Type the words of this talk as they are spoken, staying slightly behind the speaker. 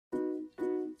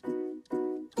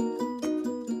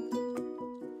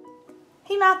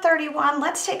Math 31,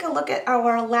 let's take a look at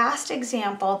our last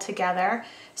example together.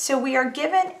 So we are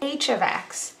given h of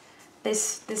x,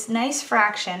 this nice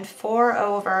fraction, 4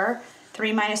 over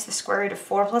 3 minus the square root of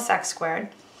 4 plus x squared,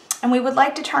 and we would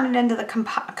like to turn it into the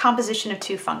composition of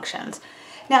two functions.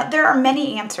 Now, there are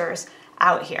many answers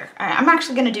out here. I'm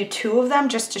actually going to do two of them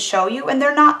just to show you, and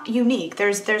they're not unique.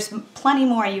 There's plenty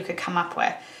more you could come up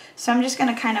with. So I'm just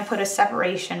going to kind of put a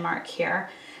separation mark here,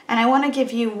 and I want to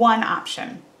give you one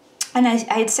option. And I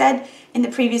had said in the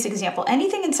previous example,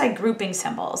 anything inside grouping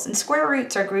symbols, and square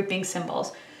roots are grouping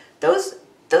symbols, those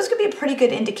could be a pretty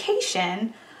good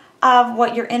indication of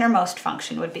what your innermost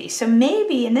function would be. So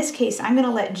maybe in this case, I'm going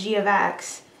to let g of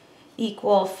x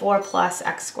equal 4 plus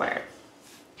x squared.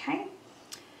 Okay?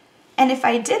 And if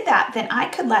I did that, then I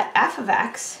could let f of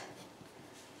x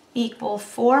equal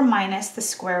 4 minus the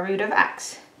square root of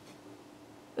x.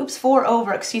 Oops, 4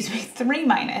 over, 3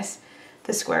 minus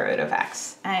the square root of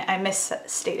x. I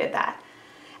misstated that.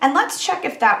 And let's check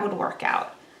if that would work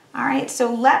out. All right,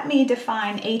 so let me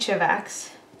define h of x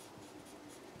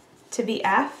to be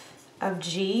f of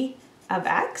g of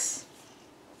x.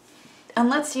 And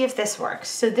let's see if this works.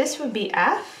 So this would be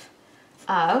f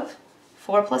of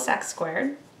 4 plus x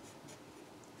squared.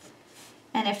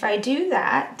 And if I do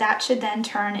that, that should then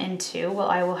turn into, well,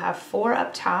 I will have 4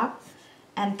 up top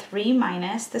and 3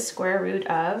 minus the square root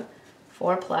of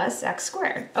 4 plus x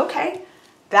squared. Okay,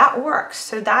 that works.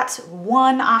 So that's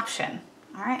one option.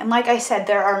 All right, and like I said,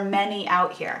 there are many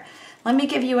out here. Let me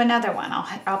give you another one.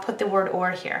 I'll put the word or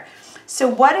here. So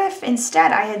what if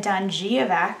instead I had done g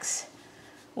of x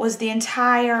was the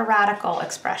entire radical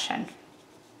expression?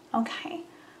 Okay,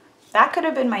 that could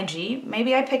have been my g.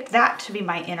 Maybe I picked that to be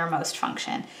my innermost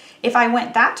function. If I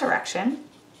went that direction,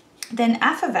 then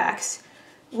f of x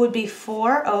would be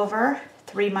 4 over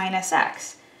 3 minus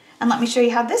x. And let me show you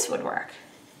how this would work.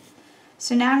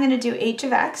 So now I'm going to do h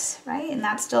of x, right? And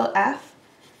that's still f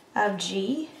of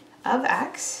g of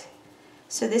x.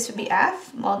 So this would be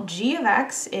f, well, g of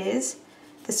x is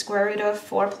the square root of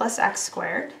 4 plus x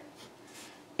squared.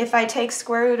 If I take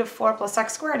square root of 4 plus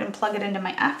x squared and plug it into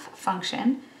my f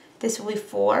function, this will be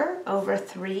 4 over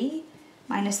 3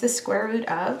 minus the square root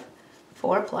of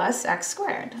 4 plus x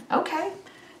squared. Okay,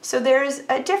 so there's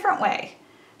a different way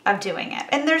of doing it.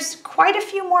 And there's quite a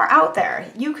few more out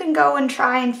there. You can go and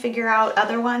try and figure out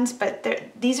other ones, but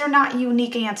these are not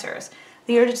unique answers.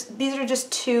 These are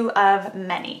just two of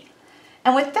many.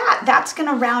 And with that, that's going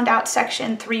to round out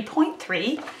section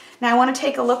 3.3. Now I want to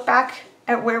take a look back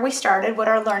at where we started, what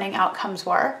our learning outcomes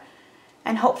were,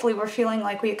 and hopefully we're feeling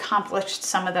like we accomplished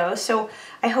some of those. So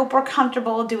I hope we're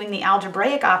comfortable doing the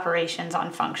algebraic operations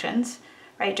on functions,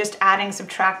 right? Just adding,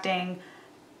 subtracting,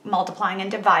 multiplying,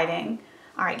 and dividing.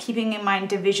 All right, keeping in mind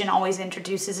division always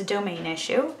introduces a domain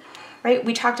issue, right?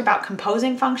 We talked about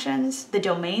composing functions, the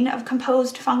domain of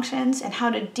composed functions, and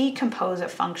how to decompose a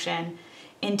function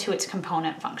into its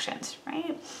component functions,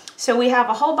 right? So we have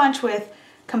a whole bunch with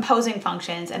composing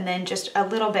functions and then just a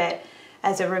little bit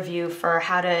as a review for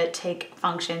how to take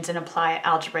functions and apply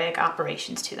algebraic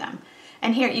operations to them.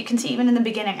 And here you can see even in the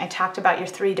beginning I talked about your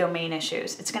 3 domain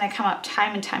issues. It's going to come up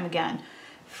time and time again.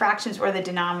 Fractions where the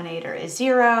denominator is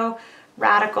 0,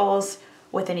 radicals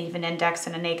with an even index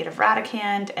and a negative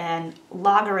radicand, and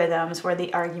logarithms where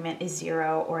the argument is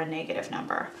 0 or a negative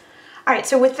number. All right,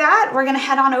 so with that, we're going to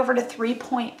head on over to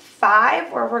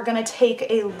 3.5, where we're going to take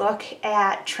a look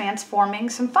at transforming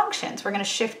some functions. We're going to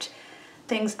shift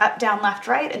things up, down, left,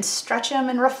 right, and stretch them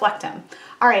and reflect them.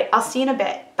 All right, I'll see you in a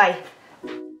bit. Bye.